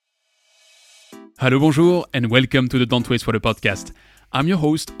Hello, bonjour, and welcome to the Don't Waste Water podcast. I'm your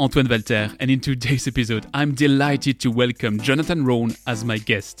host, Antoine Walter, and in today's episode, I'm delighted to welcome Jonathan Roan as my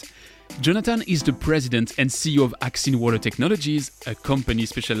guest. Jonathan is the president and CEO of Axine Water Technologies, a company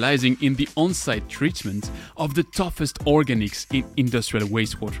specializing in the on-site treatment of the toughest organics in industrial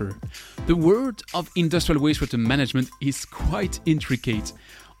wastewater. The world of industrial wastewater management is quite intricate.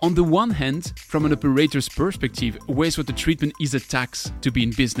 On the one hand, from an operator's perspective, wastewater treatment is a tax to be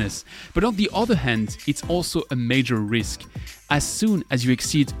in business. But on the other hand, it's also a major risk. As soon as you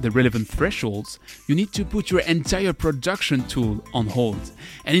exceed the relevant thresholds, you need to put your entire production tool on hold.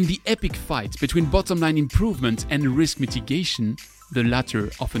 And in the epic fight between bottom line improvement and risk mitigation, the latter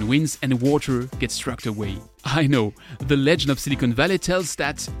often wins and water gets struck away. I know, the legend of Silicon Valley tells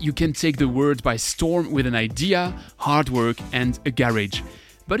that you can take the world by storm with an idea, hard work, and a garage.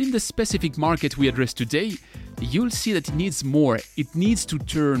 But in the specific market we address today, you'll see that it needs more. It needs to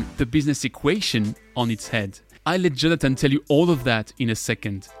turn the business equation on its head. I'll let Jonathan tell you all of that in a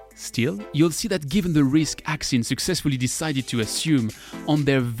second. Still, you'll see that given the risk Axine successfully decided to assume on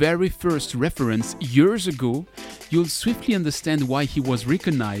their very first reference years ago, you'll swiftly understand why he was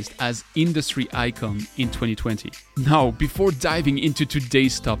recognized as industry icon in 2020. Now, before diving into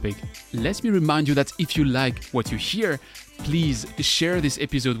today's topic, let me remind you that if you like what you hear, please share this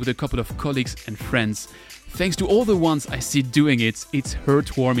episode with a couple of colleagues and friends. Thanks to all the ones I see doing it, it's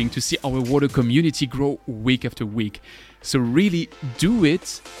heartwarming to see our water community grow week after week. So really do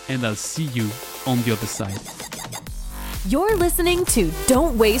it, and I'll see you on the other side. You're listening to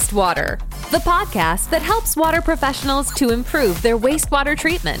Don't Waste Water, the podcast that helps water professionals to improve their wastewater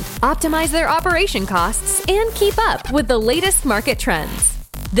treatment, optimize their operation costs, and keep up with the latest market trends.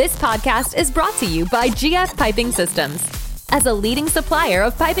 This podcast is brought to you by GF Piping Systems. As a leading supplier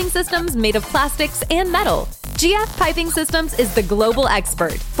of piping systems made of plastics and metal, GF Piping Systems is the global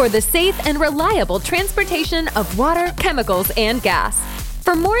expert for the safe and reliable transportation of water, chemicals, and gas.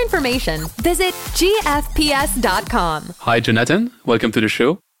 For more information, visit gfps.com. Hi, Jonathan. Welcome to the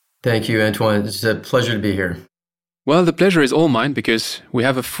show. Thank you, Antoine. It's a pleasure to be here. Well, the pleasure is all mine because we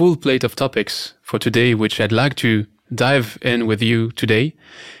have a full plate of topics for today, which I'd like to dive in with you today.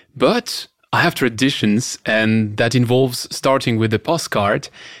 But I have traditions, and that involves starting with a postcard.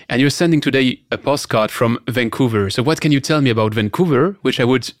 And you're sending today a postcard from Vancouver. So what can you tell me about Vancouver, which I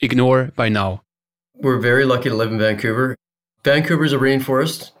would ignore by now? We're very lucky to live in Vancouver. Vancouver is a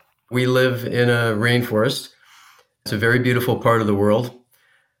rainforest. We live in a rainforest. It's a very beautiful part of the world.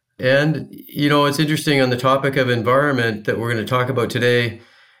 And, it's interesting on the topic of environment that we're going to talk about today.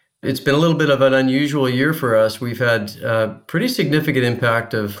 It's been a little bit of an unusual year for us. We've had a pretty significant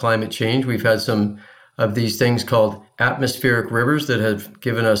impact of climate change. We've had some of these things called atmospheric rivers that have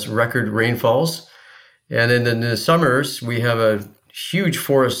given us record rainfalls. And in the summers, we have a huge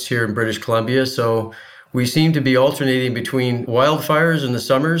forest here in British Columbia. So we seem to be alternating between wildfires in the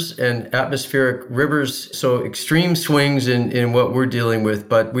summers and atmospheric rivers. So extreme swings in what we're dealing with.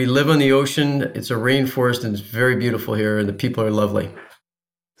 But we live on the ocean. It's a rainforest and it's very beautiful here and the people are lovely.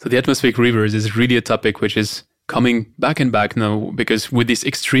 So the atmospheric rivers is really a topic which is coming back and back now because with these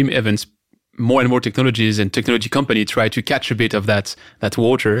extreme events, more and more technologies and technology companies try to catch a bit of that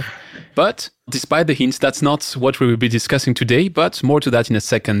water. But despite the hints, that's not what we will be discussing today, but more to that in a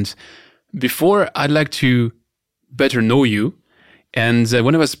second. Before, I'd like to better know you. And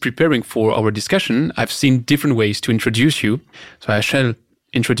when I was preparing for our discussion, I've seen different ways to introduce you. So I shall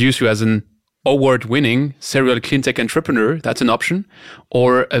introduce you as an award-winning serial cleantech entrepreneur, that's an option,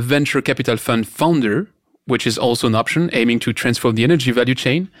 or a venture capital fund founder, which is also an option, aiming to transform the energy value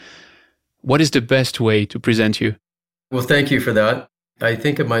chain. What is the best way to present you? Well, thank you for that. I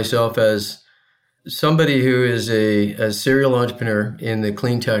think of myself as somebody who is a serial entrepreneur in the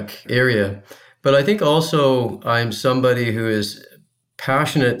cleantech area, but I think also I'm somebody who is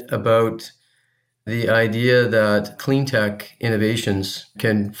passionate about the idea that clean tech innovations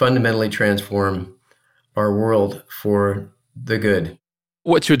can fundamentally transform our world for the good.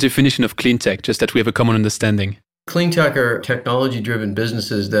 What's your definition of clean tech, just that we have a common understanding? Clean tech are technology-driven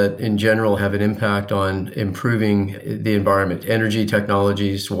businesses that in general have an impact on improving the environment. Energy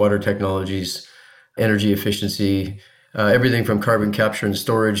technologies, water technologies, energy efficiency, everything from carbon capture and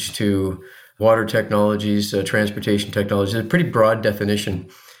storage to water technologies, transportation technologies. It's a pretty broad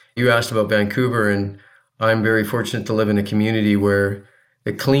definition. You asked about Vancouver, and I'm very fortunate to live in a community where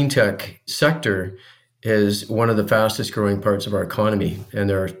the clean tech sector is one of the fastest growing parts of our economy. And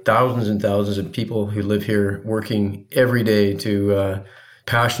there are thousands and thousands of people who live here working every day to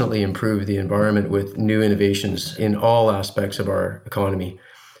passionately improve the environment with new innovations in all aspects of our economy.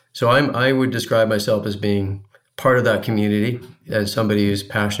 So I would describe myself as being part of that community and somebody who's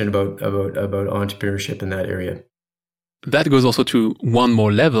passionate about entrepreneurship in that area. That goes also to one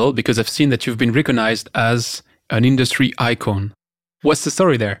more level, because I've seen that you've been recognized as an industry icon. What's the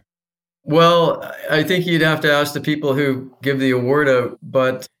story there? Well, I think you'd have to ask the people who give the award out.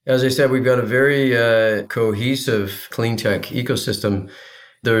 But as I said, we've got a very cohesive clean tech ecosystem.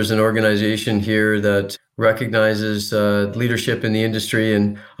 There's an organization here that recognizes leadership in the industry.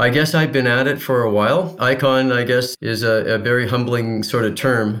 And I guess I've been at it for a while. Icon, I guess, is a very humbling sort of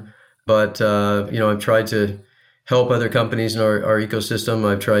term. But, I've tried to help other companies in our ecosystem.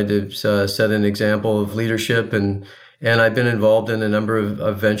 I've tried to set an example of leadership, and I've been involved in a number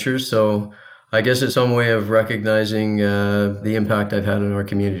of ventures. So I guess it's some way of recognizing the impact I've had on our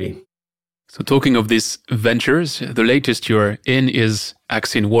community. So talking of these ventures, the latest you're in is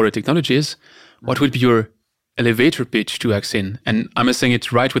Axine Water Technologies. What would be your elevator pitch to Axine? And am I saying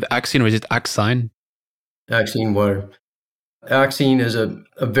it right with Axine, or is it Axine? Axine Water. Axine is a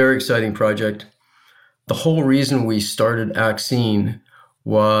very exciting project. The whole reason we started Axine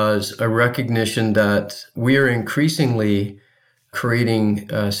was a recognition that we are increasingly creating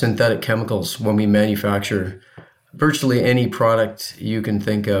synthetic chemicals when we manufacture virtually any product you can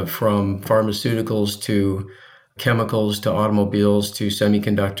think of, from pharmaceuticals to chemicals to automobiles to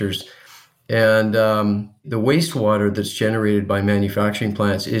semiconductors. And the wastewater that's generated by manufacturing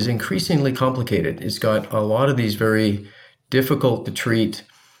plants is increasingly complicated. It's got a lot of these very difficult to treat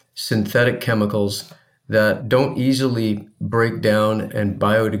synthetic chemicals that don't easily break down and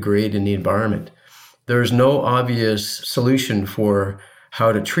biodegrade in the environment. There's no obvious solution for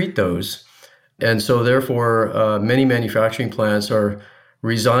how to treat those. And so therefore, many manufacturing plants are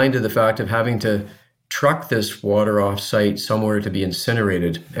resigned to the fact of having to truck this water off site somewhere to be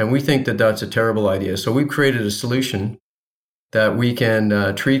incinerated. And we think that that's a terrible idea. So we've created a solution that we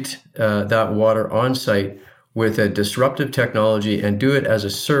can treat that water on site with a disruptive technology and do it as a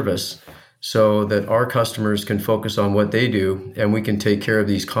service, so that our customers can focus on what they do and we can take care of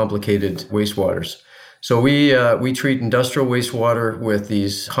these complicated wastewaters. So we treat industrial wastewater with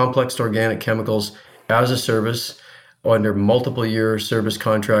these complex organic chemicals as a service under multiple year service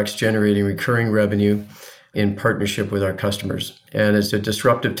contracts, generating recurring revenue in partnership with our customers. And it's a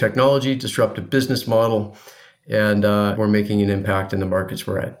disruptive technology, disruptive business model, and we're making an impact in the markets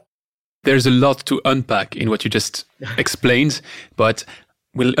we're at. There's a lot to unpack in what you just explained, but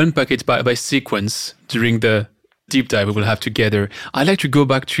we'll unpack it by sequence during the deep dive we will have together. I'd like to go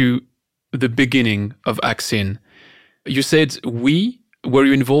back to the beginning of Axine. You said were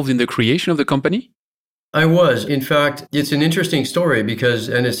you involved in the creation of the company? I was. In fact, it's an interesting story because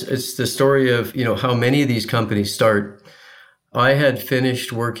it's the story of, how many of these companies start. I had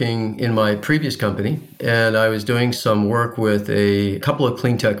finished working in my previous company, and I was doing some work with a couple of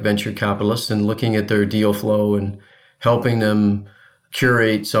clean tech venture capitalists and looking at their deal flow and helping them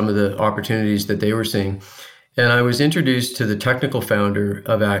curate some of the opportunities that they were seeing. And I was introduced to the technical founder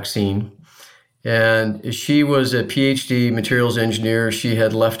of Axine, and she was a PhD materials engineer. She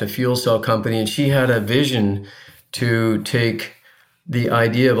had left a fuel cell company, and she had a vision to take the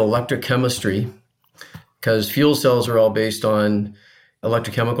idea of electrochemistry, because fuel cells are all based on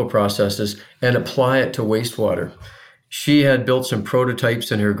electrochemical processes, and apply it to wastewater. She had built some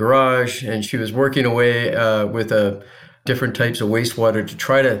prototypes in her garage, and she was working away with different types of wastewater to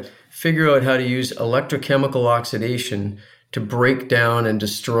try to figure out how to use electrochemical oxidation to break down and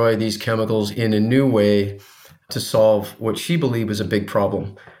destroy these chemicals in a new way to solve what she believed was a big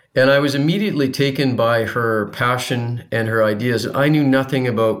problem. And I was immediately taken by her passion and her ideas. I knew nothing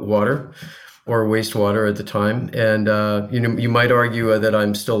about water or wastewater at the time. And, you might argue that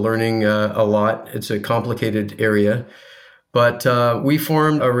I'm still learning a lot. It's a complicated area. But we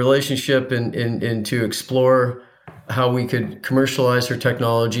formed a relationship in to explore how we could commercialize her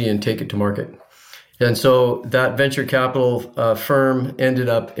technology and take it to market. And so that venture capital firm ended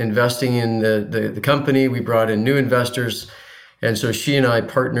up investing in the company. We brought in new investors. And so she and I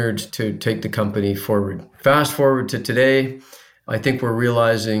partnered to take the company forward. Fast forward to today, I think we're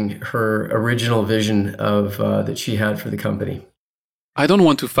realizing her original vision of that she had for the company. I don't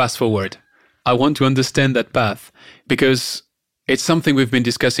want to fast forward. I want to understand that path, because it's something we've been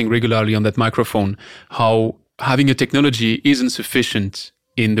discussing regularly on that microphone, how having a technology isn't sufficient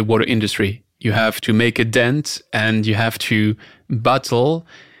in the water industry. You have to make a dent and you have to battle.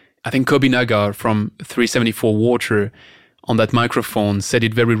 I think Kobe Nagar from 374 Water on that microphone said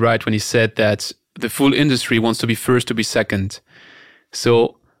it very right when he said that the full industry wants to be first to be second.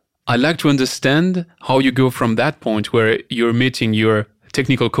 So I'd like to understand how you go from that point where you're meeting your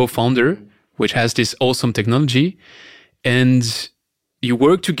technical co-founder, which has this awesome technology, and You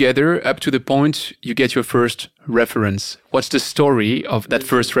work together up to the point you get your first reference. What's the story of that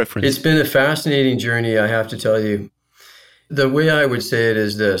first reference? It's been a fascinating journey, I have to tell you. The way I would say it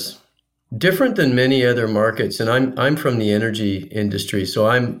is this. Different than many other markets, and I'm from the energy industry, so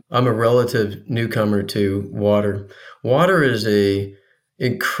I'm a relative newcomer to water. Water is a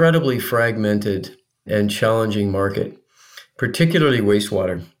incredibly fragmented and challenging market, particularly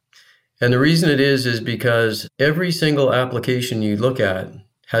wastewater. And the reason it is because every single application you look at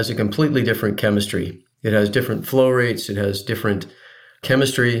has a completely different chemistry. It has different flow rates, it has different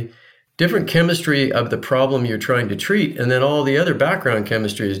chemistry of the problem you're trying to treat, and then all the other background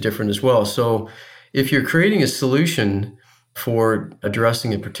chemistry is different as well. So if you're creating a solution for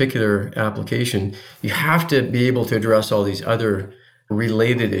addressing a particular application, you have to be able to address all these other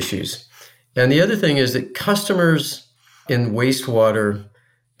related issues. And the other thing is that customers in wastewater,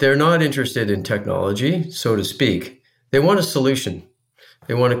 they're not interested in technology, so to speak. They want a solution.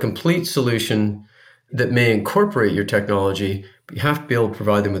 They want a complete solution that may incorporate your technology, but you have to be able to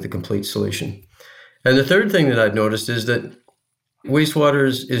provide them with a complete solution. And the third thing that I've noticed is that wastewater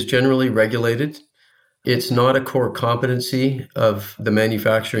is generally regulated. It's not a core competency of the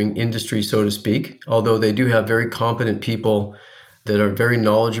manufacturing industry, so to speak, although they do have very competent people that are very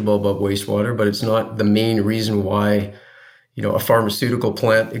knowledgeable about wastewater, but it's not the main reason why, a pharmaceutical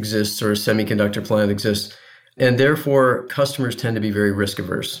plant exists or a semiconductor plant exists. And therefore, customers tend to be very risk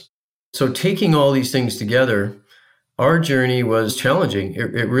averse. So taking all these things together, our journey was challenging.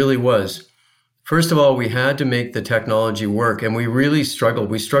 It really was. First of all, we had to make the technology work, and we really struggled.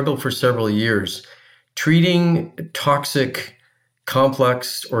 We struggled for several years. Treating toxic,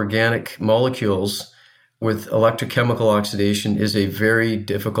 complex organic molecules with electrochemical oxidation is a very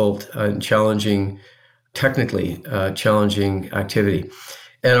difficult and technically challenging activity.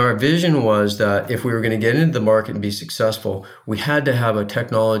 And our vision was that if we were going to get into the market and be successful, we had to have a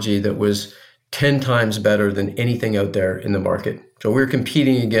technology that was 10 times better than anything out there in the market. So we're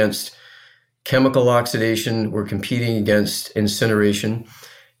competing against chemical oxidation, we're competing against incineration,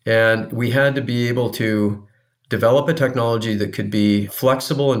 and we had to be able to develop a technology that could be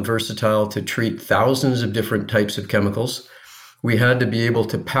flexible and versatile to treat thousands of different types of chemicals. We had to be able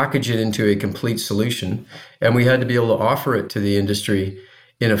to package it into a complete solution, and we had to be able to offer it to the industry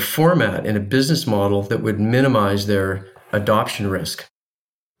in a format, in a business model that would minimize their adoption risk.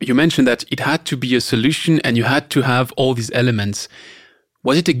 You mentioned that it had to be a solution and you had to have all these elements.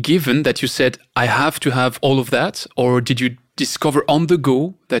 Was it a given that you said, I have to have all of that? Or did you discover on the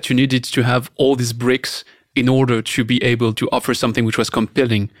go that you needed to have all these bricks in order to be able to offer something which was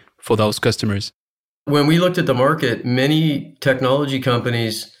compelling for those customers? When we looked at the market, many technology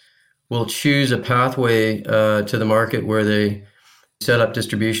companies will choose a pathway to the market where they set up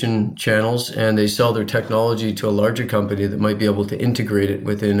distribution channels and they sell their technology to a larger company that might be able to integrate it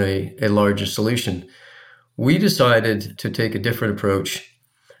within a larger solution. We decided to take a different approach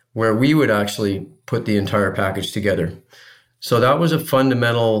where we would actually put the entire package together. So that was a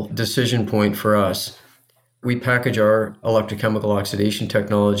fundamental decision point for us. We package our electrochemical oxidation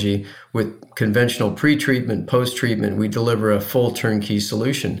technology with conventional pre-treatment, post-treatment. We deliver a full turnkey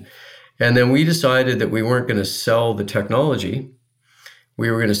solution. And then we decided that we weren't going to sell the technology. We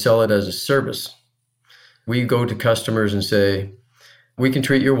were going to sell it as a service. We go to customers and say, we can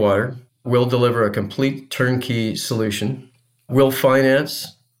treat your water. We'll deliver a complete turnkey solution. We'll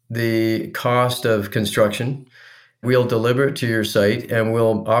finance the cost of construction. We'll deliver it to your site and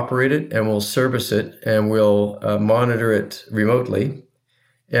we'll operate it and we'll service it and we'll monitor it remotely.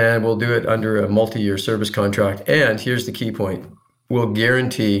 And we'll do it under a multi-year service contract. And here's the key point. We'll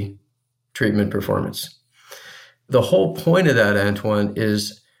guarantee treatment performance. The whole point of that, Antoine,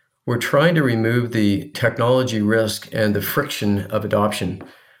 is we're trying to remove the technology risk and the friction of adoption.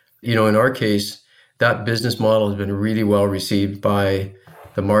 In our case, that business model has been really well received by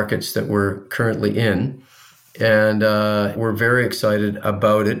the markets that we're currently in. And we're very excited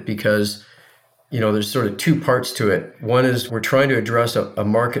about it because, there's sort of two parts to it. One is we're trying to address a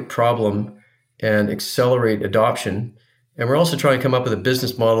market problem and accelerate adoption. And we're also trying to come up with a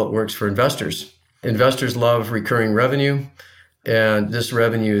business model that works for investors. Investors love recurring revenue, and this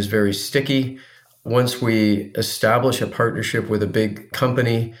revenue is very sticky. Once we establish a partnership with a big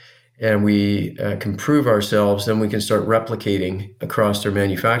company and we can prove ourselves, then we can start replicating across their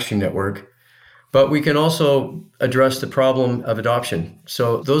manufacturing network. But we can also address the problem of adoption.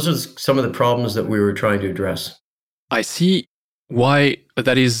 So those are some of the problems that we were trying to address. I see why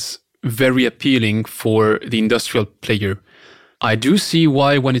that is very appealing for the industrial player. I do see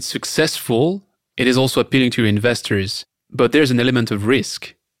why when it's successful, it is also appealing to investors. But there's an element of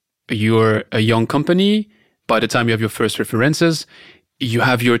risk. You're a young company. By the time you have your first references, you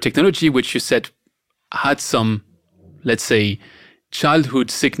have your technology, which you said had some, let's say, childhood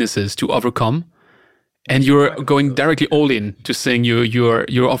sicknesses to overcome, and you're going directly all in to saying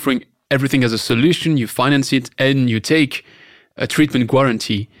you're offering everything as a solution, you finance it, and you take a treatment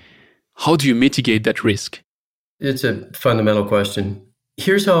guarantee. How do you mitigate that risk? It's a fundamental question.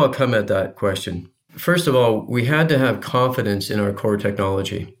 Here's how I'll come at that question. First of all, we had to have confidence in our core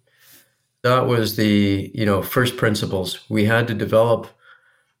technology. That was the first principles. We had to develop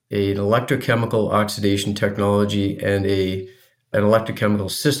an electrochemical oxidation technology and an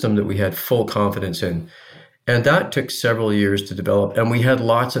electrochemical system that we had full confidence in. And that took several years to develop. And we had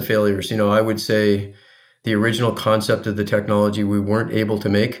lots of failures. I would say the original concept of the technology we weren't able to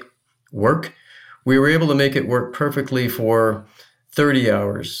make work. We were able to make it work perfectly for 30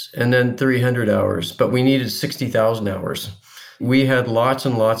 hours and then 300 hours, but we needed 60,000 hours. We had lots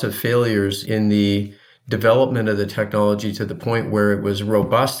and lots of failures in the development of the technology to the point where it was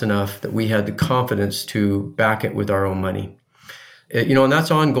robust enough that we had the confidence to back it with our own money. And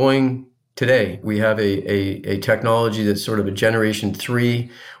that's ongoing today. We have a technology that's sort of a generation 3.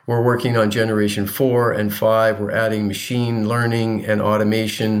 We're working on generation 4 and 5. We're adding machine learning and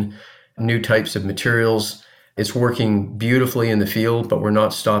automation, new types of materials. It's working beautifully in the field, but we're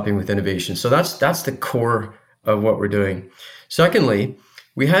not stopping with innovation. So that's the core of what we're doing. Secondly,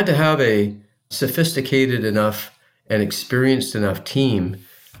 we had to have a sophisticated enough and experienced enough team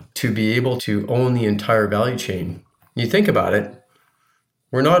to be able to own the entire value chain. You think about it,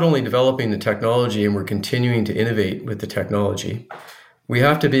 we're not only developing the technology and we're continuing to innovate with the technology, we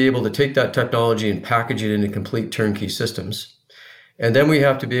have to be able to take that technology and package it into complete turnkey systems. And then we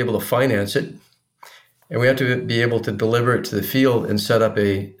have to be able to finance it. And we have to be able to deliver it to the field and set up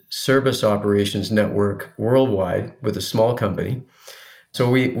a service operations network worldwide with a small company. So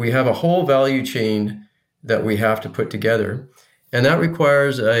we have a whole value chain that we have to put together. And that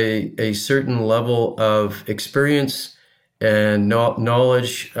requires a certain level of experience and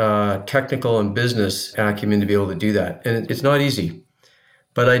knowledge, technical and business acumen to be able to do that. And it's not easy.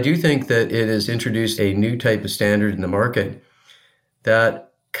 But I do think that it has introduced a new type of standard in the market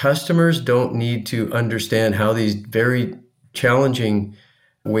that customers don't need to understand how these very challenging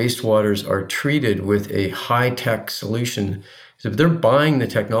wastewaters are treated with a high-tech solution. So if they're buying the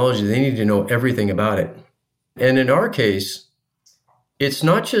technology, they need to know everything about it. And in our case, it's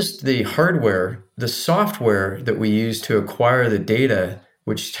not just the hardware, the software that we use to acquire the data,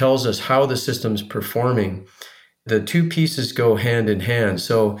 which tells us how the system's performing. The two pieces go hand in hand.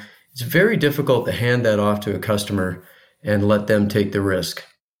 So it's very difficult to hand that off to a customer and let them take the risk.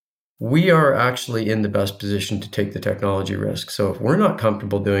 We are actually in the best position to take the technology risk. So if we're not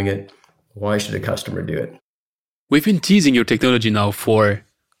comfortable doing it, why should a customer do it? We've been teasing your technology now for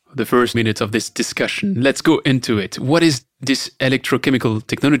the first minutes of this discussion. Let's go into it. What is this electrochemical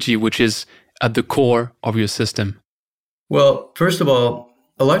technology which is at the core of your system? Well, first of all,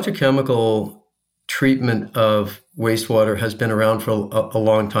 electrochemical treatment of wastewater has been around for a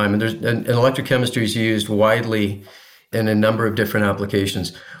long time. And electrochemistry is used widely in a number of different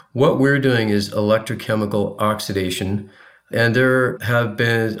applications. What we're doing is electrochemical oxidation. And there have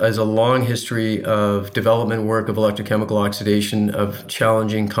been, as a long history of development work of electrochemical oxidation of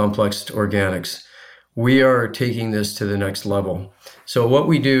challenging complex organics. We are taking this to the next level. So what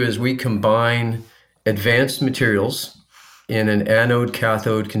we do is we combine advanced materials in an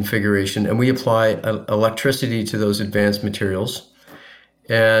anode-cathode configuration, and we apply electricity to those advanced materials.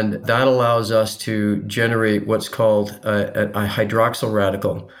 And that allows us to generate what's called a hydroxyl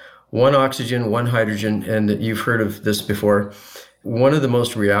radical. One oxygen, one hydrogen, and you've heard of this before. One of the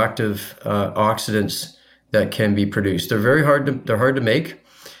most reactive oxidants that can be produced. They're hard to make.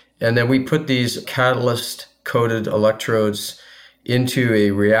 And then we put these catalyst-coated electrodes into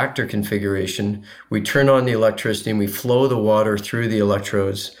a reactor configuration. We turn on the electricity and we flow the water through the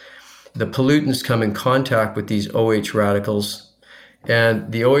electrodes. The pollutants come in contact with these OH radicals.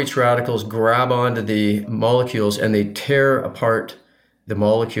 And the OH radicals grab onto the molecules and they tear apart the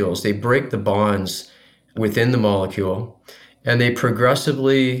molecules. They break the bonds within the molecule and they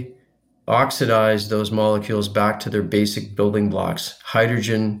progressively oxidize those molecules back to their basic building blocks: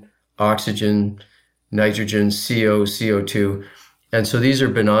 hydrogen, oxygen, nitrogen, CO, CO2. And so these are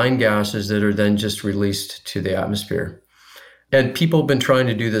benign gases that are then just released to the atmosphere. And people have been trying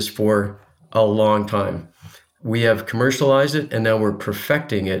to do this for a long time. We have commercialized it and now we're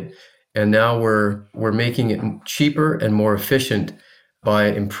perfecting it. And now we're making it cheaper and more efficient by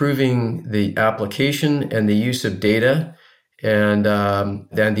improving the application and the use of data and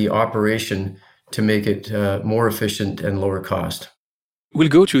then the operation to make it more efficient and lower cost. We'll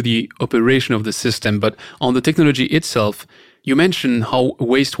go to the operation of the system, but on the technology itself, You mentioned how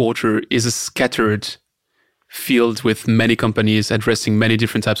wastewater is a scattered field with many companies addressing many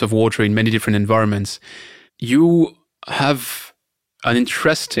different types of water in many different environments. You have an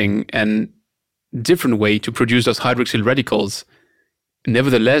interesting and different way to produce those hydroxyl radicals.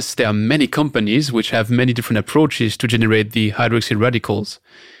 Nevertheless, there are many companies which have many different approaches to generate the hydroxyl radicals.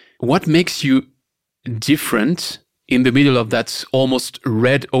 What makes you different in the middle of that almost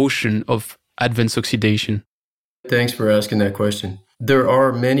red ocean of advanced oxidation? Thanks for asking that question. There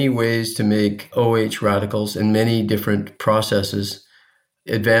are many ways to make OH radicals in many different processes.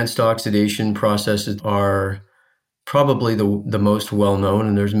 Advanced oxidation processes are probably the most well-known,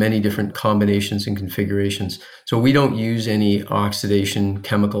 and there's many different combinations and configurations. So we don't use any oxidation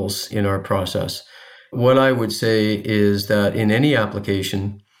chemicals in our process. What I would say is that in any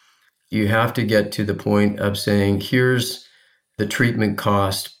application, you have to get to the point of saying, here's the treatment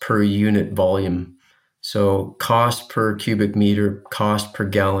cost per unit volume. So cost per cubic meter, cost per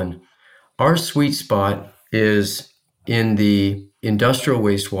gallon. Our sweet spot is in the industrial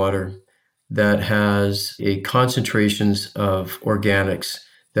wastewater that has a concentrations of organics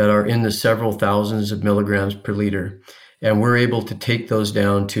that are in the several thousands of milligrams per liter. And we're able to take those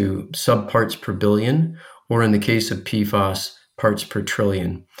down to subparts per billion, or in the case of PFAS, parts per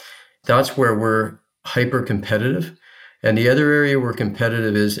trillion. That's where we're hyper competitive. And the other area we're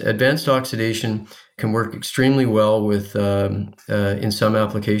competitive is advanced oxidation can work extremely well with in some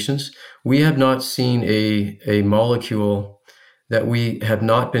applications. We have not seen a molecule that we have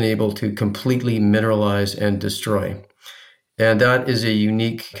not been able to completely mineralize and destroy. And that is a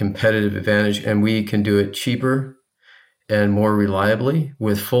unique competitive advantage, and we can do it cheaper and more reliably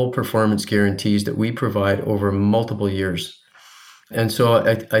with full performance guarantees that we provide over multiple years. And so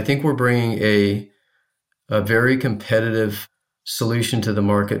I think we're bringing a very competitive solution to the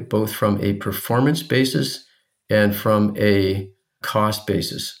market, both from a performance basis and from a cost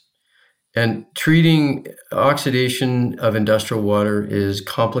basis. And treating oxidation of industrial water is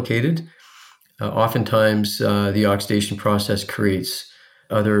complicated. Oftentimes, the oxidation process creates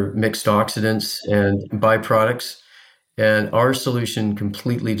other mixed oxidants and byproducts, and our solution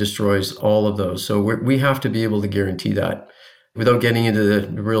completely destroys all of those. So we have to be able to guarantee that. Without getting into the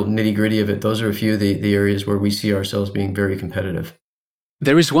real nitty-gritty of it, those are a few of the areas where we see ourselves being very competitive.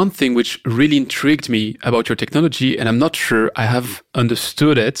 There is one thing which really intrigued me about your technology, and I'm not sure I have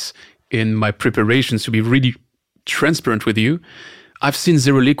understood it in my preparations to be really transparent with you. I've seen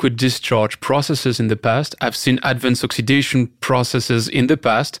zero liquid discharge processes in the past. I've seen advanced oxidation processes in the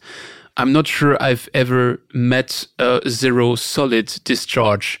past. I'm not sure I've ever met a zero solid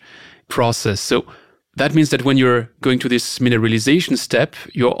discharge process. So that means that when you're going to this mineralization step,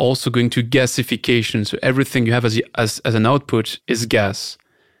 you're also going to gasification. So everything you have as an output is gas.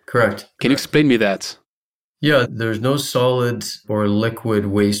 Correct. Can you explain me that? Yeah, there's no solid or liquid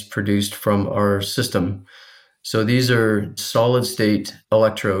waste produced from our system. So these are solid state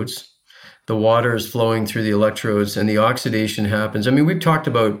electrodes. The water is flowing through the electrodes and the oxidation happens. I mean, we've talked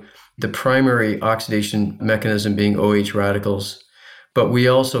about the primary oxidation mechanism being OH radicals, but we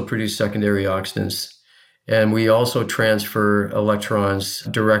also produce secondary oxidants. And we also transfer electrons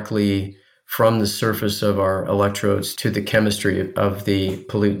directly from the surface of our electrodes to the chemistry of the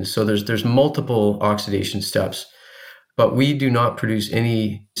pollutants. So there's multiple oxidation steps, but we do not produce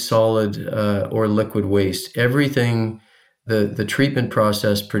any solid or liquid waste. Everything, the treatment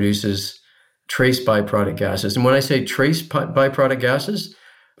process produces trace byproduct gases. And when I say trace byproduct gases,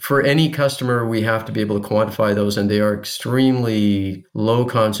 for any customer, we have to be able to quantify those, and they are extremely low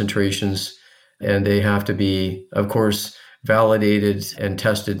concentrations, and they have to be, of course, validated and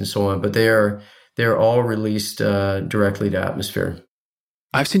tested and so on, but they're all released directly to atmosphere.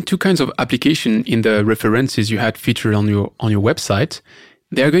 I've seen two kinds of application in the references you had featured on your website.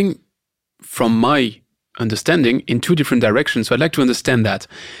 They are going, from my understanding, in two different directions. So I'd like to understand that.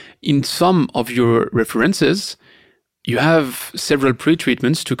 In some of your references, you have several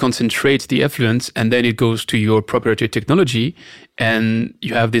pretreatments to concentrate the effluent, and then it goes to your proprietary technology, and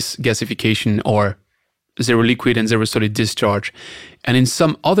you have this gasification or zero liquid and zero solid discharge. And in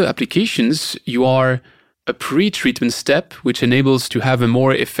some other applications, you are a pre-treatment step, which enables to have a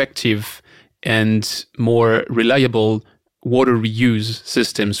more effective and more reliable water reuse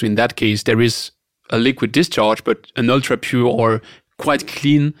system. So in that case, there is a liquid discharge, but an ultra pure or quite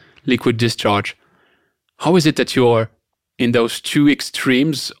clean liquid discharge. How is it that you're in those two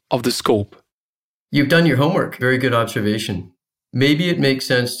extremes of the scope? You've done your homework. Very good observation. Maybe it makes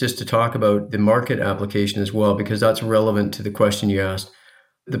sense just to talk about the market application as well, because that's relevant to the question you asked.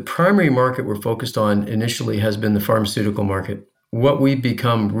 The primary market we're focused on initially has been the pharmaceutical market. What we've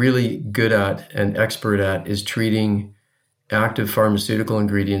become really good at and expert at is treating active pharmaceutical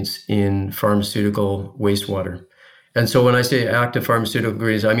ingredients in pharmaceutical wastewater. And so when I say active pharmaceutical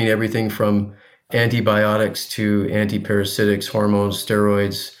ingredients, I mean everything from antibiotics to antiparasitics, hormones,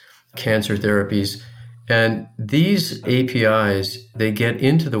 steroids, cancer therapies. And these APIs, they get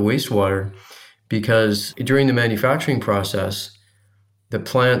into the wastewater because during the manufacturing process, the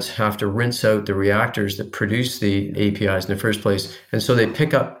plants have to rinse out the reactors that produce the APIs in the first place. And so they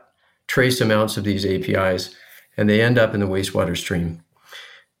pick up trace amounts of these APIs and they end up in the wastewater stream.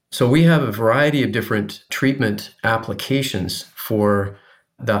 So we have a variety of different treatment applications for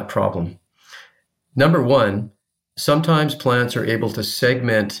that problem. Number one, sometimes plants are able to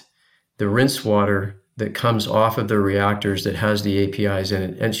segment the rinse water that comes off of their reactors that has the APIs in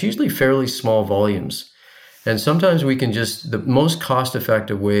it. And it's usually fairly small volumes. And sometimes we can the most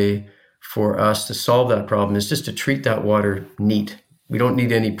cost-effective way for us to solve that problem is just to treat that water neat. We don't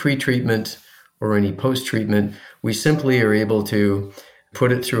need any pre-treatment or any post-treatment. We simply are able to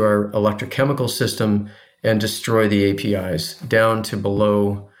put it through our electrochemical system and destroy the APIs down to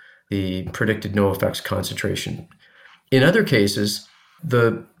below the predicted no-effects concentration. In other cases,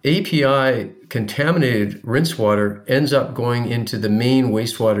 the API contaminated rinse water ends up going into the main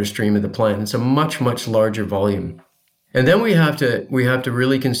wastewater stream of the plant. It's a much, much larger volume. And then we have to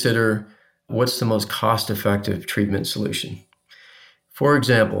really consider what's the most cost-effective treatment solution. For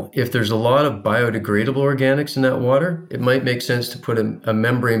example, if there's a lot of biodegradable organics in that water, it might make sense to put a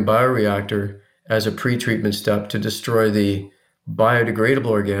membrane bioreactor as a pre-treatment step to destroy the biodegradable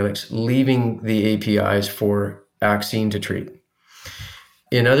organics, leaving the APIs for Axine to treat.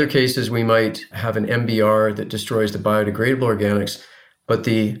 In other cases, we might have an MBR that destroys the biodegradable organics, but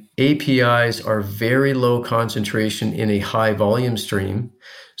the APIs are very low concentration in a high volume stream.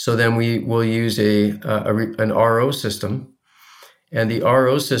 So then we will use an RO system, and the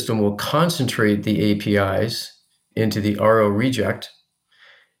RO system will concentrate the APIs into the RO reject,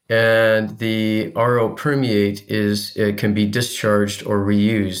 and the RO permeate can be discharged or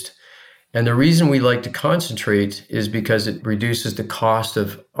reused. And the reason we like to concentrate is because it reduces the cost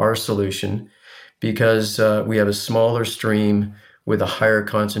of our solution, because we have a smaller stream with a higher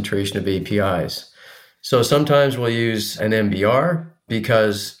concentration of APIs. So sometimes we'll use an MBR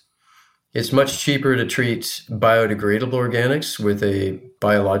because it's much cheaper to treat biodegradable organics with a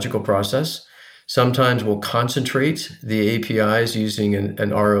biological process. Sometimes we'll concentrate the APIs using an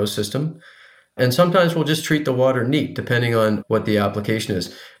RO system. And sometimes we'll just treat the water neat, depending on what the application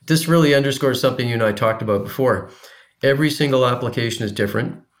is. This really underscores something you and I talked about before. Every single application is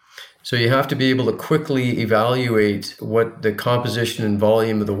different. So you have to be able to quickly evaluate what the composition and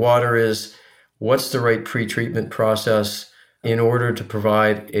volume of the water is, what's the right pre-treatment process in order to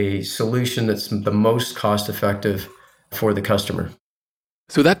provide a solution that's the most cost-effective for the customer.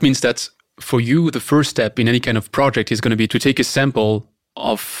 So that means that for you, the first step in any kind of project is going to be to take a sample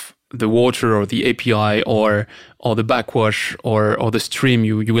of the water or the API or the backwash or the stream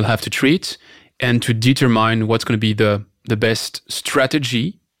you will have to treat, and to determine what's going to be the best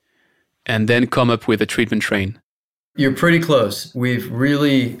strategy, and then come up with a treatment train. You're pretty close. We've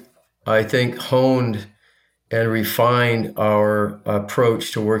really, I think, honed and refined our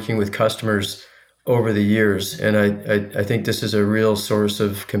approach to working with customers over the years. And I think this is a real source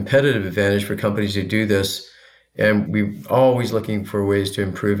of competitive advantage for companies who do this. And we're always looking for ways to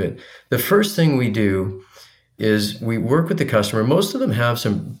improve it. The first thing we do is we work with the customer. Most of them have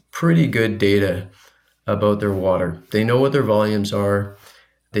some pretty good data about their water. They know what their volumes are.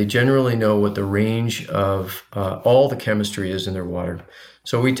 They generally know what the range of all the chemistry is in their water.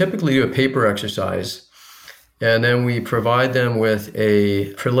 So we typically do a paper exercise, and then we provide them with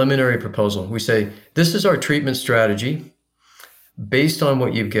a preliminary proposal. We say, this is our treatment strategy based on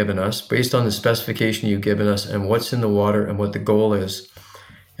what you've given us, based on the specification you've given us, and what's in the water and what the goal is.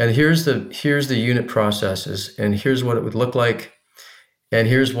 And here's the unit processes, and here's what it would look like, and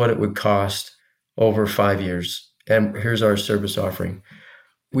here's what it would cost over 5 years, and here's our service offering.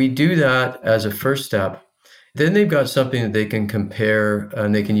 We do that as a first step. Then they've got something that they can compare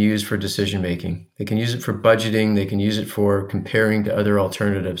and they can use for decision making. They can use it for budgeting. They can use it for comparing to other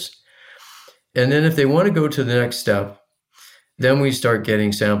alternatives. And then if they want to go to the next step, then we start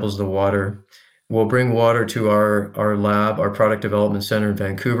getting samples of the water. We'll bring water to our lab, our product development center in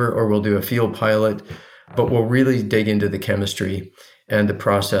Vancouver, or we'll do a field pilot, but we'll really dig into the chemistry and the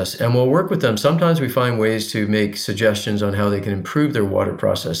process. And we'll work with them. Sometimes we find ways to make suggestions on how they can improve their water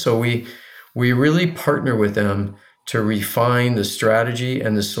process. So we really partner with them to refine the strategy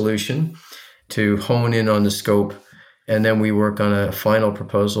and the solution, to hone in on the scope, and then we work on a final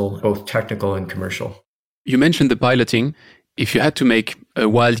proposal, both technical and commercial. You mentioned the piloting. If you had to make a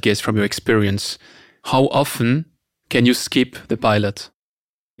wild guess from your experience, how often can you skip the pilot?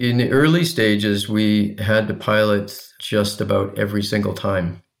 In the early stages, we had to pilot just about every single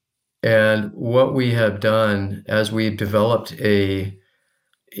time. And what we have done as we've developed a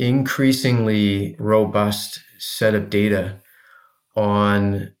increasingly robust set of data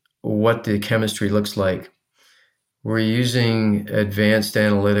on what the chemistry looks like, we're using advanced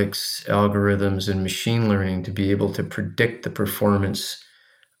analytics, algorithms, and machine learning to be able to predict the performance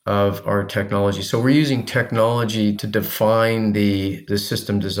of our technology. So we're using technology to define the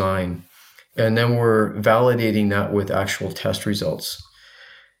system design, and then we're validating that with actual test results.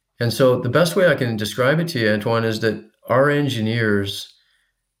 And so the best way I can describe it to you, Antoine, is that our engineers,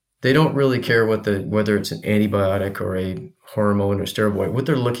 they don't really care whether it's an antibiotic or a hormone or steroid. What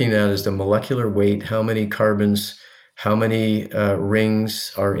they're looking at is the molecular weight, how many carbons, how many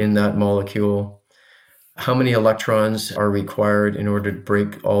rings are in that molecule, how many electrons are required in order to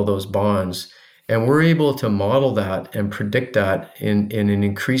break all those bonds. And we're able to model that and predict that in an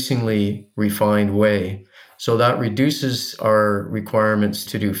increasingly refined way. So that reduces our requirements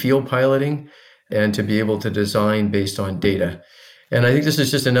to do field piloting and to be able to design based on data. And I think this is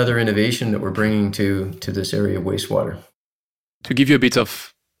just another innovation that we're bringing to this area of wastewater. To give you a bit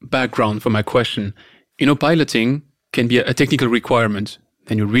of background for my question, piloting can be a technical requirement.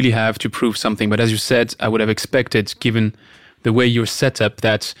 Then you really have to prove something. But as you said, I would have expected, given the way you're set up,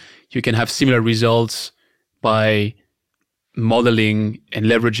 that you can have similar results by modeling and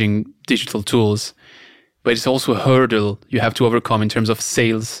leveraging digital tools. But it's also a hurdle you have to overcome in terms of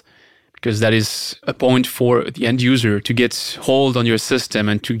sales, because that is a point for the end user to get hold on your system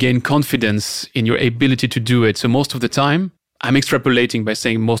and to gain confidence in your ability to do it. So most of the time, I'm extrapolating by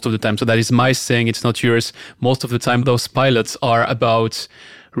saying most of the time. So that is my saying, it's not yours. Most of the time, those pilots are about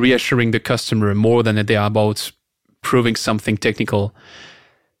reassuring the customer more than they are about proving something technical.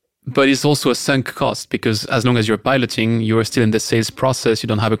 But it's also a sunk cost, because as long as you're piloting, you're still in the sales process. You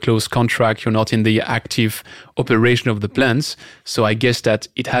don't have a closed contract. You're not in the active operation of the plants. So I guess that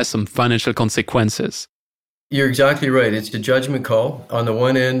it has some financial consequences. You're exactly right. It's a judgment call. On the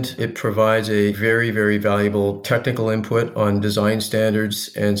one end, it provides a very, very valuable technical input on design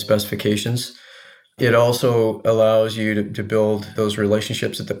standards and specifications. It also allows you to build those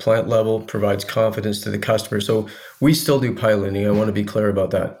relationships at the plant level, provides confidence to the customer. So we still do piloting. I want to be clear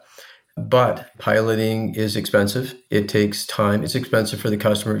about that. But piloting is expensive. It takes time. It's expensive for the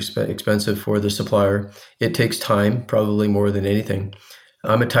customer, expensive for the supplier. It takes time, probably more than anything.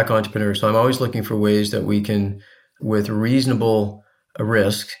 I'm a tech entrepreneur, so I'm always looking for ways that we can, with reasonable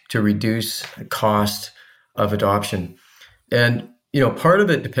risk, to reduce the cost of adoption. And, part of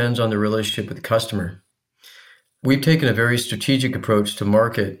it depends on the relationship with the customer. We've taken a very strategic approach to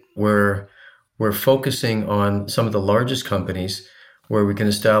market where we're focusing on some of the largest companies where we can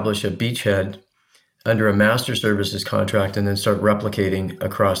establish a beachhead under a master services contract and then start replicating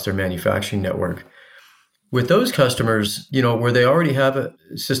across their manufacturing network. With those customers, where they already have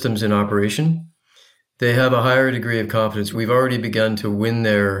systems in operation, they have a higher degree of confidence. We've already begun to win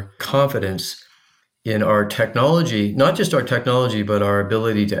their confidence in our technology, not just our technology, but our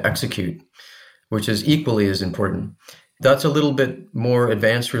ability to execute, which is equally as important. That's a little bit more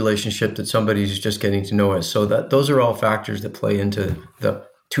advanced relationship that somebody who's just getting to know us. So those are all factors that play into the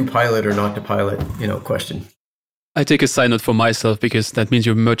to pilot or not to pilot, question. I take a side note for myself, because that means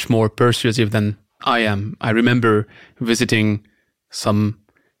you're much more persuasive than I am. I remember visiting some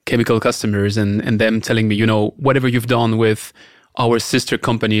chemical customers and them telling me, whatever you've done with our sister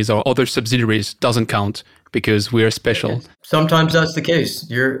companies or other subsidiaries doesn't count because we are special. Sometimes that's the case.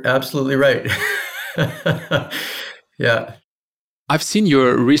 You're absolutely right. Yeah. I've seen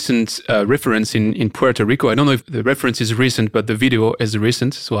your recent reference in Puerto Rico. I don't know if the reference is recent, but the video is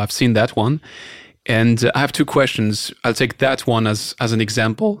recent. So I've seen that one. And I have two questions. I'll take that one as an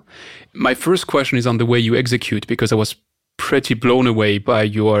example. My first question is on the way you execute, because I was pretty blown away by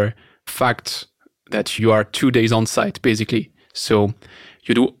your fact that you are 2 days on site, basically. So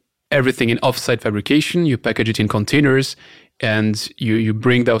you do everything in off-site fabrication, you package it in containers, and you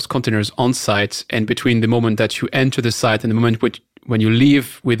bring those containers on site. And between the moment that you enter the site and the moment when you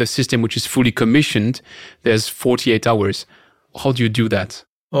leave with a system which is fully commissioned, there's 48 hours. How do you do that?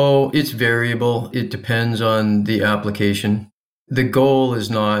 Oh, it's variable. It depends on the application. The goal is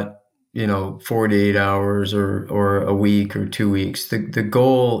not, 48 hours or a week or 2 weeks. The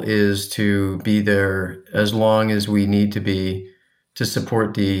goal is to be there as long as we need to be to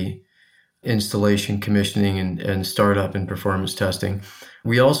support the installation, commissioning, and startup and performance testing.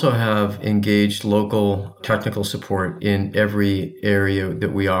 We also have engaged local technical support in every area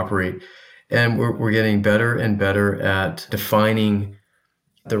that we operate. And we're getting better and better at defining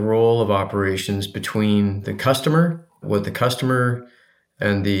the role of operations between the customer, what the customer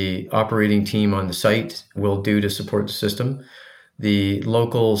and the operating team on the site will do to support the system, the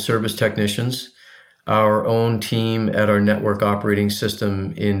local service technicians, our own team at our network operating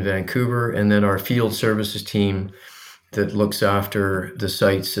system in Vancouver, and then our field services team that looks after the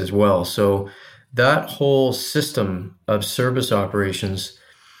sites as well. So that whole system of service operations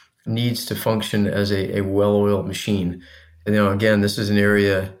needs to function as a well-oiled machine. And, again, this is an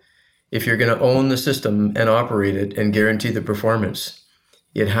area, if you're going to own the system and operate it and guarantee the performance,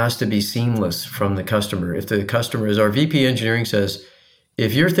 it has to be seamless from the customer. If the customer, as our VP engineering says,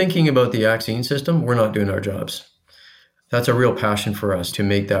 if you're thinking about the Axine system, we're not doing our jobs. That's a real passion for us to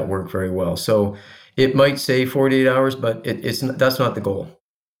make that work very well. So it might say 48 hours, but that's not the goal.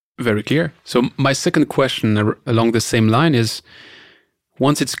 Very clear. So my second question along the same line is,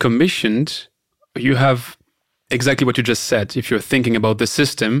 once it's commissioned, you have exactly what you just said. If you're thinking about the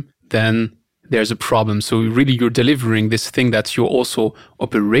system, then there's a problem. So really you're delivering this thing that you're also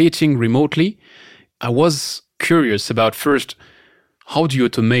operating remotely. I was curious about, first, how do you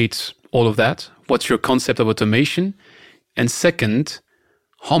automate all of that? What's your concept of automation? And second,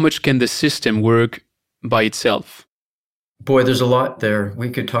 how much can the system work by itself? Boy, there's a lot there. We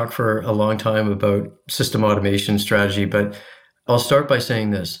could talk for a long time about system automation strategy, but I'll start by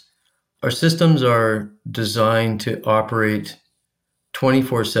saying this. Our systems are designed to operate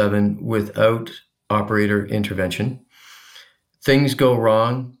 24/7 without operator intervention. Things go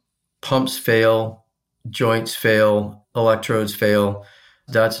wrong, pumps fail, joints fail, electrodes fail.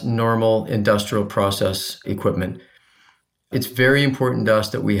 That's normal industrial process equipment. It's very important to us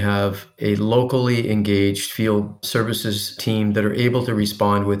that we have a locally engaged field services team that are able to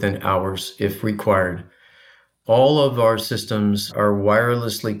respond within hours if required. All of our systems are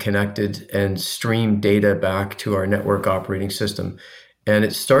wirelessly connected and stream data back to our network operating system. And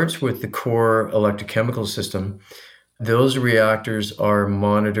it starts with the core electrochemical system. Those reactors are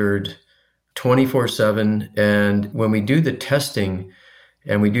monitored 24/7. And when we do the testing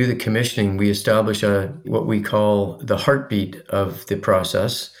and we do the commissioning, we establish what we call the heartbeat of the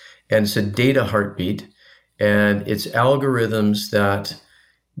process. And it's a data heartbeat. And it's algorithms that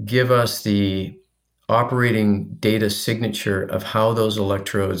give us the operating data signature of how those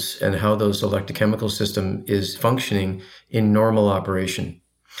electrodes and how those electrochemical system is functioning in normal operation.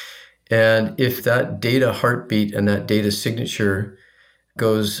 And if that data heartbeat and that data signature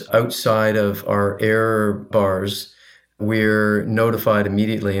goes outside of our error bars, we're notified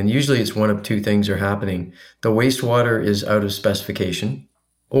immediately. And usually it's one of two things are happening. The wastewater is out of specification,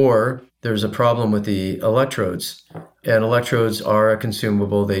 or there's a problem with the electrodes. And electrodes are a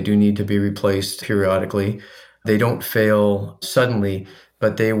consumable. They do need to be replaced periodically. They don't fail suddenly,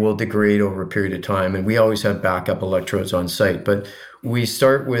 but they will degrade over a period of time. And we always have backup electrodes on site. But we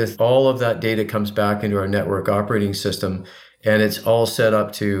start with all of that data comes back into our network operating system, and it's all set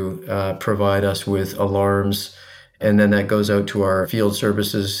up to provide us with alarms. And then that goes out to our field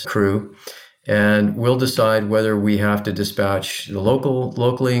services crew. And we'll decide whether we have to dispatch the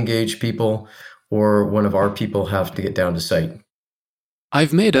locally engaged people or one of our people have to get down to site.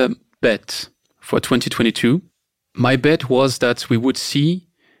 I've made a bet for 2022. My bet was that we would see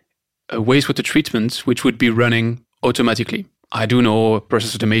a wastewater treatment which would be running automatically. I do know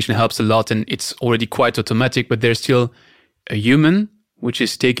process automation helps a lot and it's already quite automatic, but there's still a human which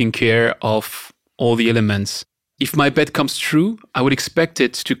is taking care of all the elements. If my bet comes true, I would expect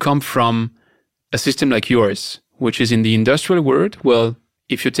it to come from a system like yours, which is in the industrial world. Well,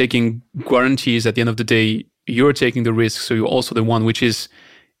 if you're taking guarantees at the end of the day, you're taking the risk. So you're also the one which is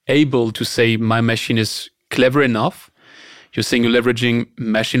able to say, my machine is clever enough. You're saying you're leveraging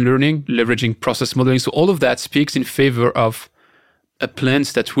machine learning, leveraging process modeling. So all of that speaks in favor of a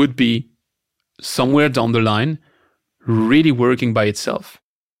plant that would be somewhere down the line really working by itself.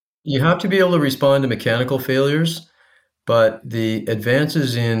 You have to be able to respond to mechanical failures, but the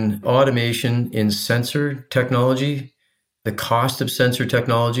advances in automation, in sensor technology, the cost of sensor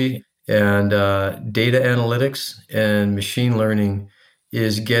technology, and data analytics and machine learning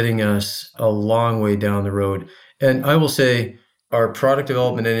is getting us a long way down the road. And I will say our product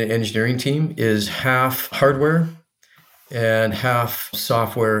development and engineering team is half hardware and half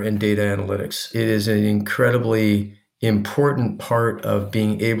software and data analytics. It is an incredibly important part of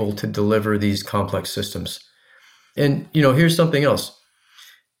being able to deliver these complex systems. And, here's something else.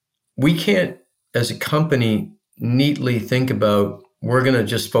 We can't, as a company, neatly think about, we're going to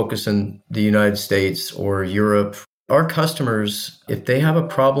just focus in the United States or Europe. Our customers, if they have a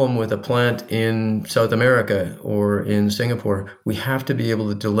problem with a plant in South America or in Singapore, we have to be able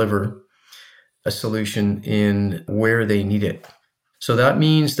to deliver a solution in where they need it. So that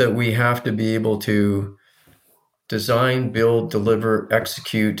means that we have to be able to design, build, deliver,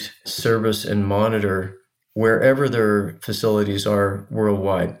 execute, service, and monitor wherever their facilities are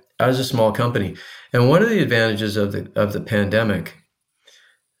worldwide as a small company. And one of the advantages of the pandemic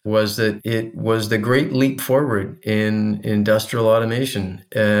was that it was the great leap forward in industrial automation.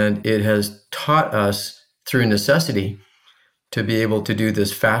 And it has taught us through necessity to be able to do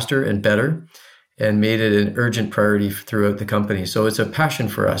this faster and better, and made it an urgent priority throughout the company. So it's a passion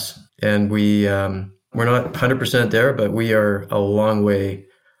for us. And we're not 100% there, but we are a long way.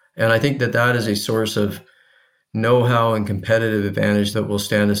 And I think that is a source of know-how and competitive advantage that will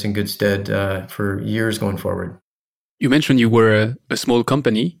stand us in good stead for years going forward. You mentioned you were a small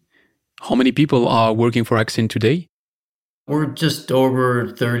company. How many people are working for Axine today? We're just over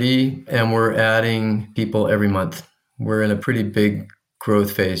 30, and we're adding people every month. We're in a pretty big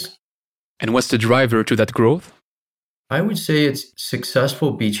growth phase. And what's the driver to that growth? I would say it's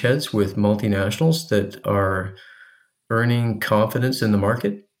successful beachheads with multinationals that are earning confidence in the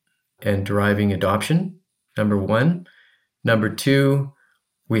market and driving adoption, number one. Number two,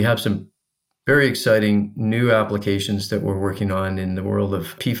 we have some very exciting new applications that we're working on in the world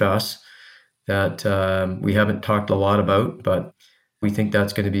of PFAS that we haven't talked a lot about, but we think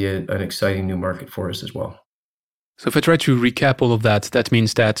that's going to be an exciting new market for us as well. So if I try to recap all of that, that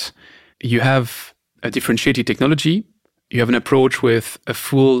means that you have a differentiated technology, you have an approach with a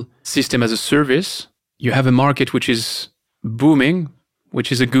full system as a service, you have a market which is booming,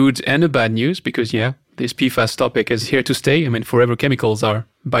 which is a good and a bad news because, this PFAS topic is here to stay. I mean, forever chemicals are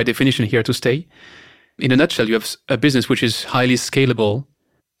by definition here to stay. In a nutshell, you have a business which is highly scalable.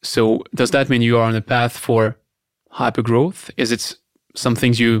 So does that mean you are on a path for hypergrowth? Is it some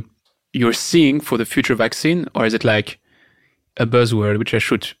things you're seeing for the future vaccine, or is it like a buzzword which I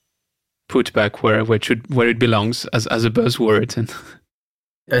should put back where it belongs as a buzzword? And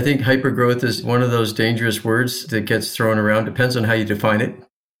I think hypergrowth is one of those dangerous words that gets thrown around. Depends on how you define it.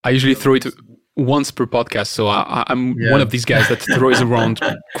 I usually throw it once per podcast, so I'm one of these guys that throws around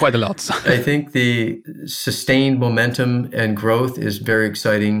quite a lot. I think the sustained momentum and growth is very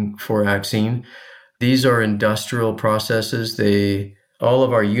exciting for Axine. These are industrial processes. All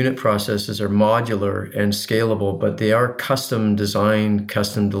of our unit processes are modular and scalable, but they are custom designed,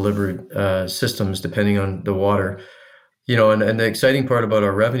 custom delivered systems depending on the water. And the exciting part about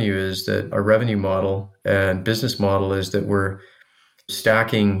our revenue is that our revenue model and business model is that we're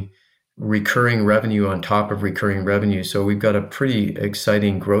stacking recurring revenue on top of recurring revenue. So we've got a pretty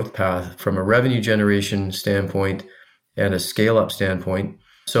exciting growth path from a revenue generation standpoint and a scale-up standpoint.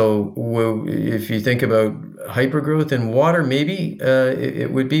 So if you think about hypergrowth in water, maybe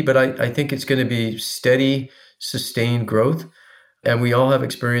it would be, but I think it's going to be steady, sustained growth. And we all have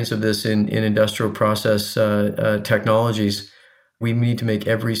experience of this in industrial process technologies. We need to make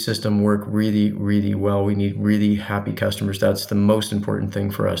every system work really, really well. We need really happy customers. That's the most important thing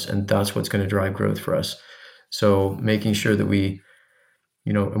for us. And that's what's going to drive growth for us. So making sure that we,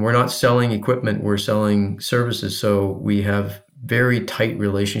 and we're not selling equipment, we're selling services. So we have very tight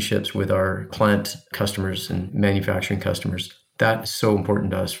relationships with our plant customers and manufacturing customers. That is so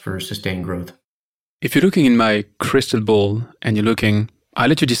important to us for sustained growth. If you're looking in my crystal ball and I'll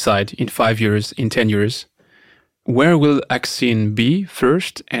let you decide in 5 years, in 10 years, where will Axine be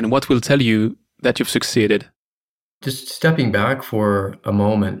first, and what will tell you that you've succeeded? Just stepping back for a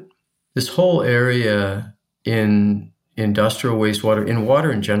moment, this whole area in industrial wastewater, in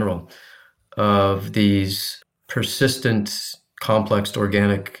water in general, of these persistent, complex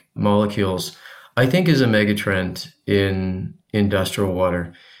organic molecules, I think is a megatrend in industrial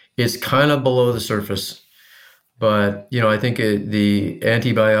water. It's kind of below the surface, but I think the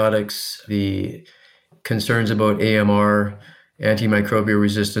antibiotics, the concerns about AMR, antimicrobial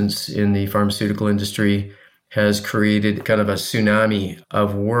resistance in the pharmaceutical industry has created kind of a tsunami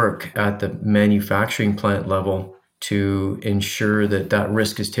of work at the manufacturing plant level to ensure that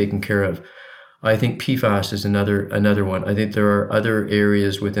risk is taken care of. I think PFAS is another one. I think there are other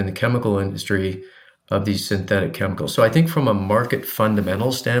areas within the chemical industry of these synthetic chemicals. So I think from a market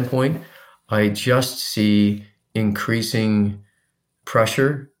fundamental standpoint, I just see increasing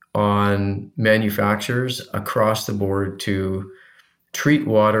pressure on manufacturers across the board to treat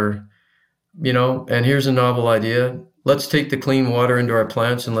water, and here's a novel idea. Let's take the clean water into our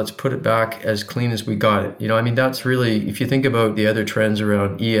plants and let's put it back as clean as we got it. That's really, if you think about the other trends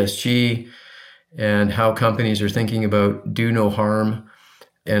around ESG and how companies are thinking about do no harm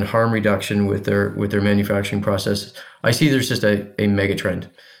and harm reduction with their manufacturing process, I see there's just a mega trend.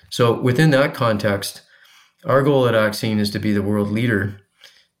 So within that context, our goal at Axine is to be the world leader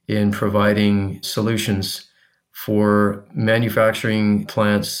in providing solutions for manufacturing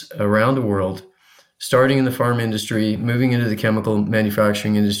plants around the world, starting in the farm industry, moving into the chemical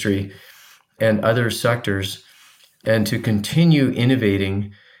manufacturing industry and other sectors, and to continue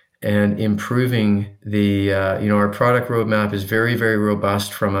innovating and improving our product roadmap is very, very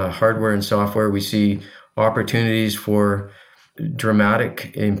robust from a hardware and software. We see opportunities for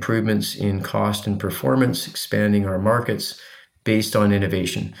dramatic improvements in cost and performance, expanding our markets based on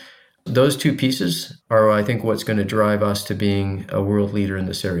innovation. Those two pieces are, I think, what's going to drive us to being a world leader in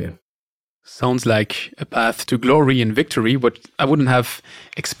this area. Sounds like a path to glory and victory, but I wouldn't have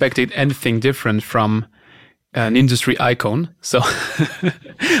expected anything different from an industry icon. So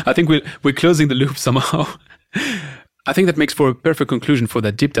I think we're closing the loop somehow. I think that makes for a perfect conclusion for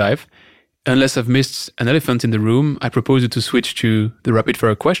that deep dive. Unless I've missed an elephant in the room, I propose you to switch to the rapid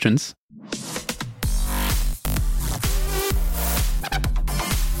fire questions.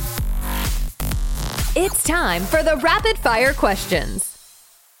 It's time for the rapid fire questions.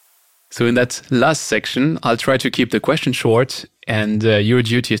 So in that last section, I'll try to keep the question short, and your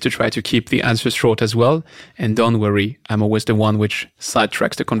duty is to try to keep the answers short as well. And don't worry, I'm always the one which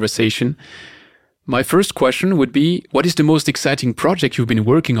sidetracks the conversation. My first question would be, what is the most exciting project you've been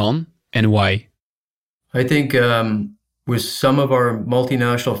working on and why? I think with some of our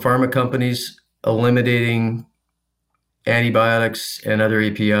multinational pharma companies, eliminating antibiotics and other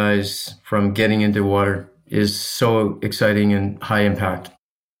APIs from getting into water is so exciting and high impact.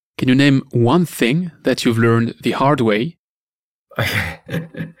 Can you name one thing that you've learned the hard way? I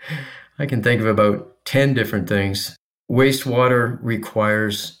can think of about 10 different things. Wastewater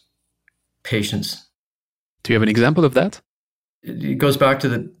requires patience. Do you have an example of that? It goes back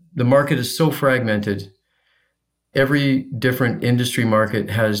to the market is so fragmented. Every different industry market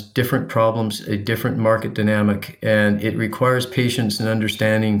has different problems, a different market dynamic, and it requires patience and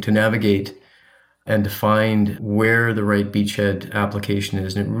understanding to navigate and to find where the right beachhead application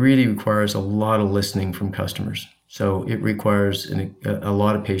is. And it really requires a lot of listening from customers. So it requires a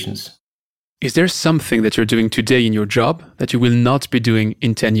lot of patience. Is there something that you're doing today in your job that you will not be doing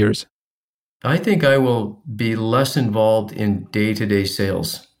in 10 years? I think I will be less involved in day-to-day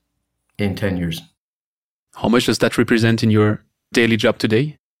sales in 10 years. How much does that represent in your daily job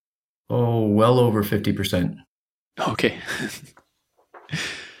today? Oh, well over 50%. Okay.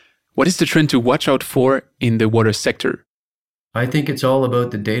 What is the trend to watch out for in the water sector? I think it's all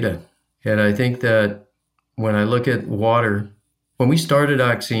about the data. And I think that when I look at water, when we started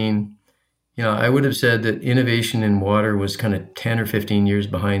Axine, I would have said that innovation in water was kind of 10 or 15 years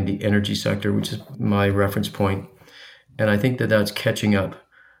behind the energy sector, which is my reference point. And I think that that's catching up.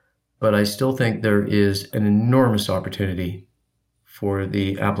 But I still think there is an enormous opportunity for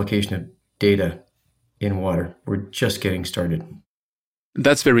the application of data in water. We're just getting started.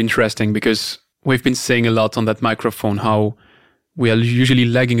 That's very interesting because we've been saying a lot on that microphone how we are usually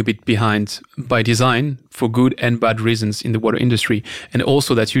lagging a bit behind by design for good and bad reasons in the water industry. And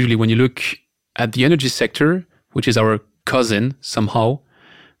also that usually when you look at the energy sector, which is our cousin somehow,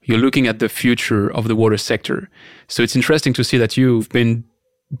 you're looking at the future of the water sector. So it's interesting to see that you've been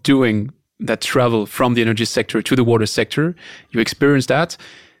doing that travel from the energy sector to the water sector. You experienced that,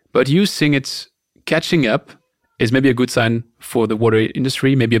 but you seeing it catching up is maybe a good sign for the water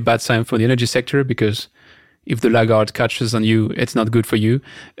industry, maybe a bad sign for the energy sector, because if the laggard catches on you, it's not good for you.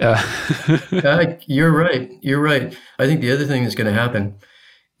 You're right. I think the other thing that's going to happen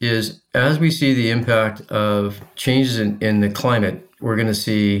is as we see the impact of changes in the climate, we're going to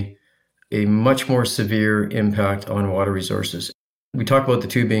see a much more severe impact on water resources. We talk about the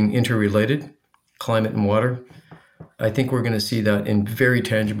two being interrelated, climate and water. I think we're going to see that in very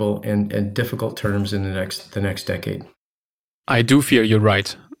tangible and difficult terms in the next decade. I do fear you're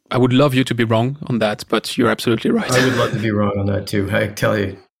right. I would love you to be wrong on that, but you're absolutely right. I would love to be wrong on that too, I tell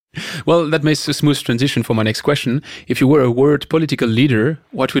you. Well, that makes a smooth transition for my next question. If you were a world political leader,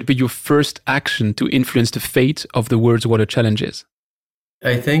 what would be your first action to influence the fate of the world's water challenges?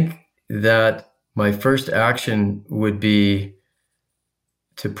 I think that my first action would be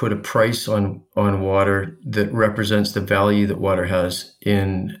to put a price on water that represents the value that water has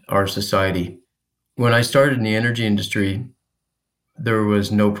in our society. When I started in the energy industry, there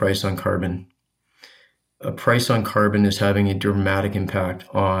was no price on carbon. A price on carbon is having a dramatic impact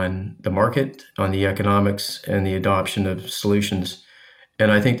on the market, on the economics, and the adoption of solutions.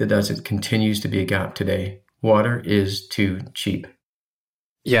 And I think that continues to be a gap today. Water is too cheap.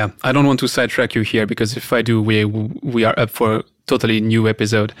 Yeah, I don't want to sidetrack you here because if I do, we are up for a totally new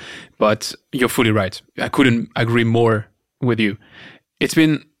episode. But you're fully right. I couldn't agree more with you. It's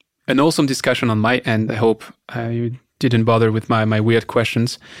been an awesome discussion on my end. I hope you didn't bother with my weird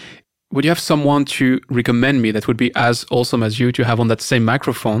questions. would you have someone to recommend me that would be as awesome as you to have on that same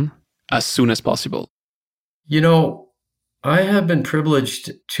microphone as soon as possible? You know, I have been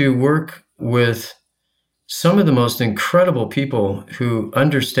privileged to work with some of the most incredible people who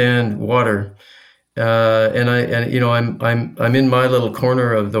understand water. I'm in my little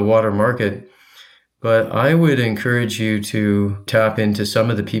corner of the water market, but I would encourage you to tap into some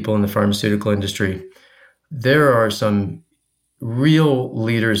of the people in the pharmaceutical industry. There are some real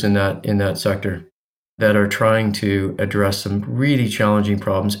leaders in that sector that are trying to address some really challenging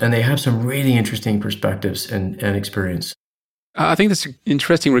problems, and they have some really interesting perspectives and experience. I think that's an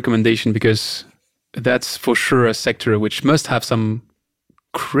interesting recommendation because that's for sure a sector which must have some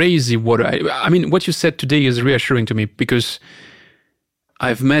crazy water. I mean, what you said today is reassuring to me because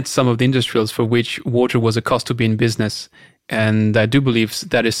I've met some of the industrials for which water was a cost to be in business. And I do believe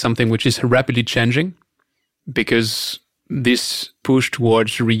that is something which is rapidly changing because this push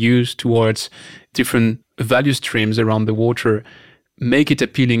towards reuse, towards different value streams around the water, make it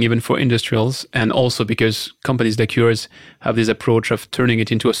appealing even for industrials. And also because companies like yours have this approach of turning it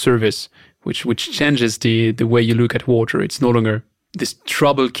into a service, which changes the way you look at water. It's no longer this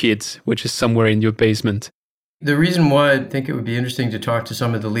trouble kit, which is somewhere in your basement. The reason why I think it would be interesting to talk to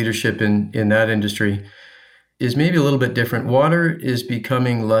some of the leadership in that industry is maybe a little bit different. Water is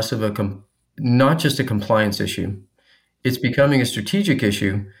becoming less of not just a compliance issue. It's becoming a strategic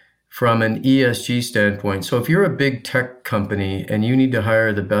issue from an ESG standpoint. So if you're a big tech company and you need to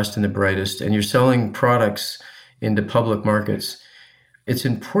hire the best and the brightest and you're selling products into public markets, it's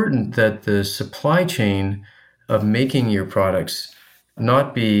important that the supply chain of making your products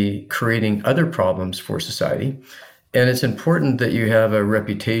not be creating other problems for society. And it's important that you have a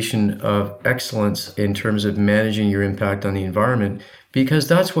reputation of excellence in terms of managing your impact on the environment, because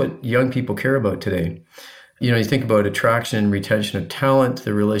that's what young people care about today. You know, you think about attraction and retention of talent,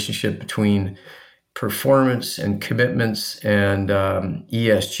 the relationship between performance and commitments and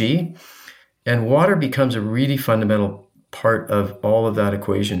ESG, and water becomes a really fundamental part of all of that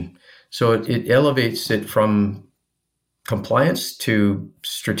equation. So it elevates it from compliance to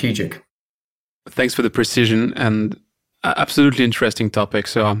strategic. Thanks for the precision and absolutely interesting topic.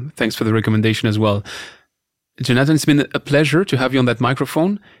 So thanks for the recommendation as well. Jonathan, it's been a pleasure to have you on that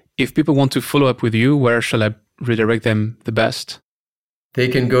microphone. If people want to follow up with you, where shall I redirect them the best? They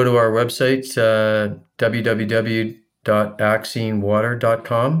can go to our website,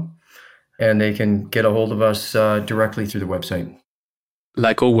 www.axenewater.com, and they can get a hold of us directly through the website.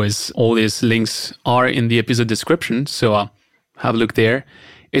 Like always, all these links are in the episode description, so have a look there.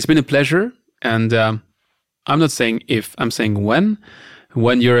 It's been a pleasure, and I'm not saying if, I'm saying when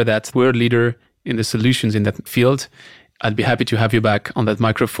you're that world leader in the solutions in that field, I'd be happy to have you back on that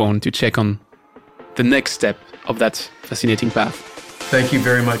microphone to check on the next step of that fascinating path. Thank you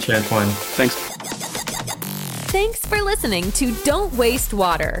very much, Antoine. Thanks. Thanks for listening to Don't Waste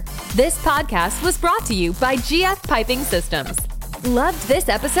Water. This podcast was brought to you by GF Piping Systems. Loved this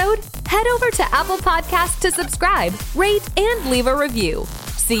episode? Head over to Apple Podcasts to subscribe, rate, and leave a review.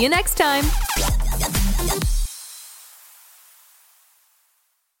 See you next time.